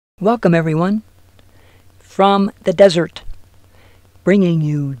Welcome, everyone, from the desert, bringing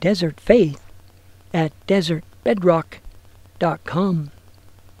you desert faith at DesertBedrock.com.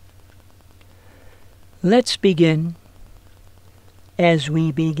 Let's begin as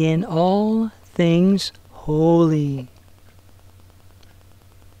we begin all things holy.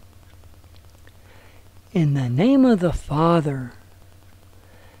 In the name of the Father,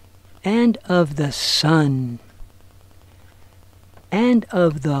 and of the Son, and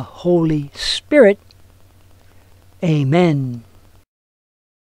of the Holy Spirit. Amen.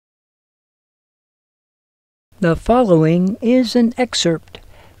 The following is an excerpt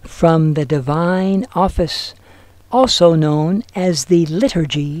from the Divine Office, also known as the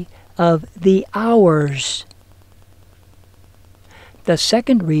Liturgy of the Hours. The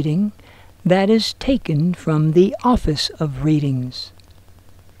second reading that is taken from the Office of Readings.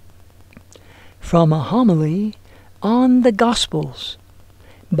 From a homily on the Gospels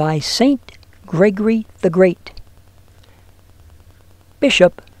by Saint Gregory the Great,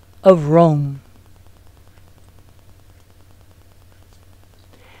 Bishop of Rome.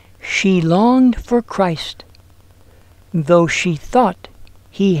 She longed for Christ, though she thought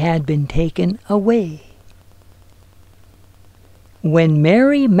he had been taken away. When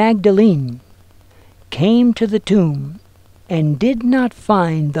Mary Magdalene came to the tomb and did not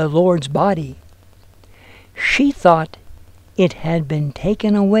find the Lord's body, she thought it had been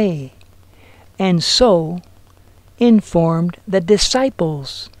taken away, and so informed the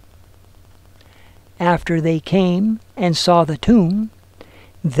disciples. After they came and saw the tomb,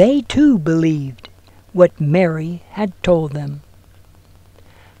 they too believed what Mary had told them.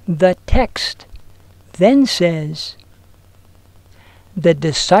 The text then says, "The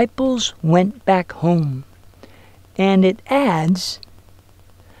disciples went back home," and it adds,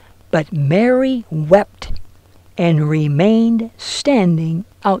 "But Mary wept and remained standing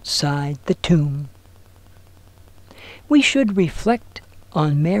outside the tomb." We should reflect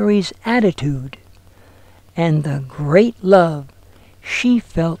on Mary's attitude and the great love she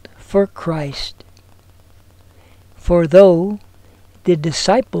felt for Christ. For though the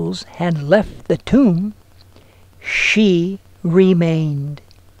disciples had left the tomb, she remained.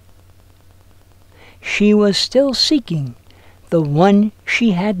 She was still seeking the one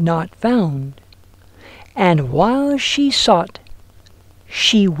she had not found, and while she sought,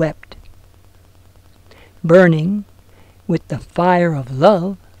 she wept. Burning with the fire of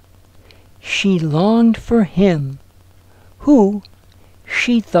love, she longed for him who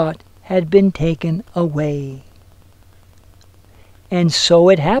she thought had been taken away. And so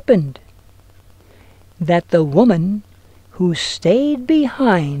it happened that the woman who stayed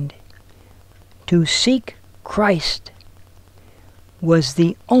behind to seek Christ was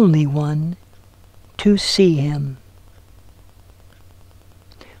the only one to see him.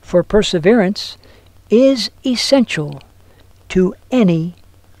 For perseverance is essential to any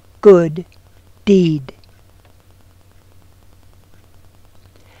good deed.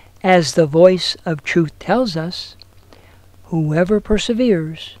 As the voice of truth tells us, whoever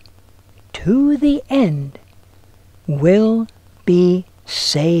perseveres to the end will be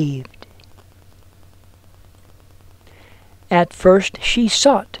saved. At first she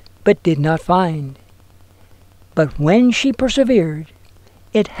sought, but did not find. But when she persevered,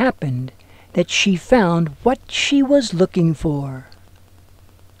 it happened that she found what she was looking for.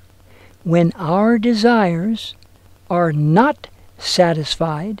 When our desires are not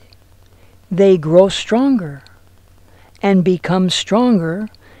satisfied, they grow stronger, and become stronger,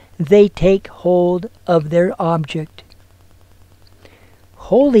 they take hold of their object.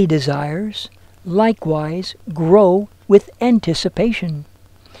 Holy desires likewise grow with anticipation,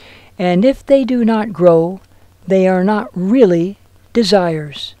 and if they do not grow, they are not really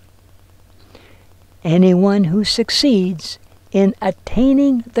desires. Anyone who succeeds in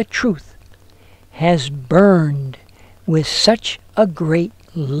attaining the truth has burned with such a great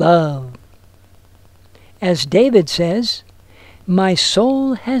love. As David says, "My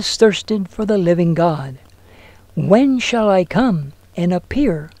soul has thirsted for the living God. When shall I come and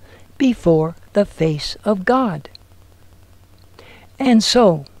appear before the face of God?" And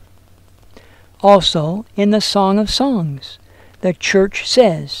so, also in the Song of Songs, the Church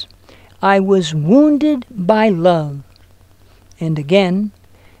says, "I was wounded by love." And again,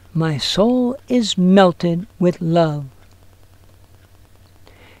 "My soul is melted with love."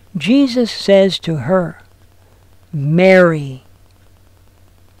 Jesus says to her, "Mary."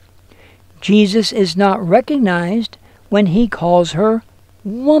 Jesus is not recognized when he calls her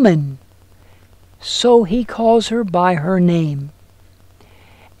woman, so he calls her by her name,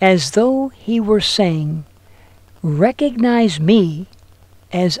 as though he were saying, "Recognize me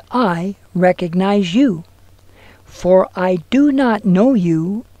as I recognize you. For I do not know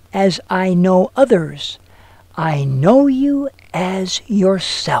you as I know others. I know you as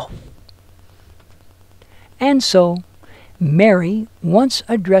yourself." And so, Mary, once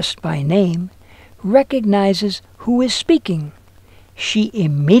addressed by name, recognizes who is speaking. She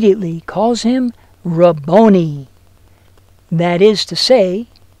immediately calls him Rabboni, that is to say,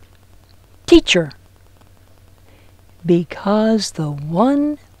 teacher, because the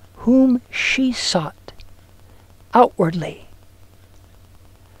one whom she sought outwardly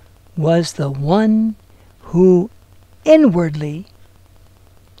was the one who inwardly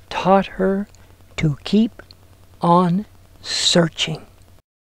taught her to keep on searching.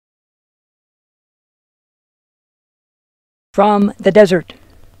 From the desert,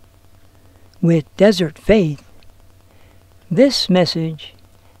 with desert faith, this message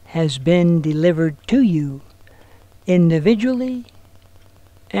has been delivered to you individually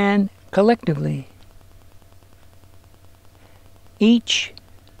and collectively. Each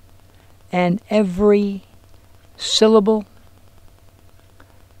and every syllable,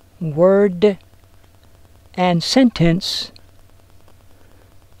 word, and sentence,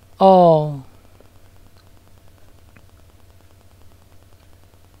 all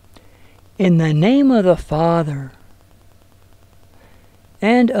in the name of the Father,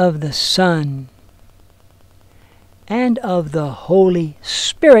 and of the Son, and of the Holy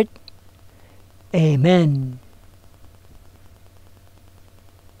Spirit. Amen.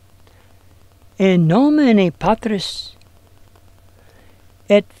 In nomine Patris,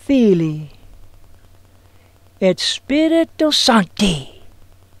 et Filii, et Spiritus Sancti.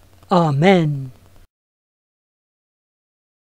 Amen.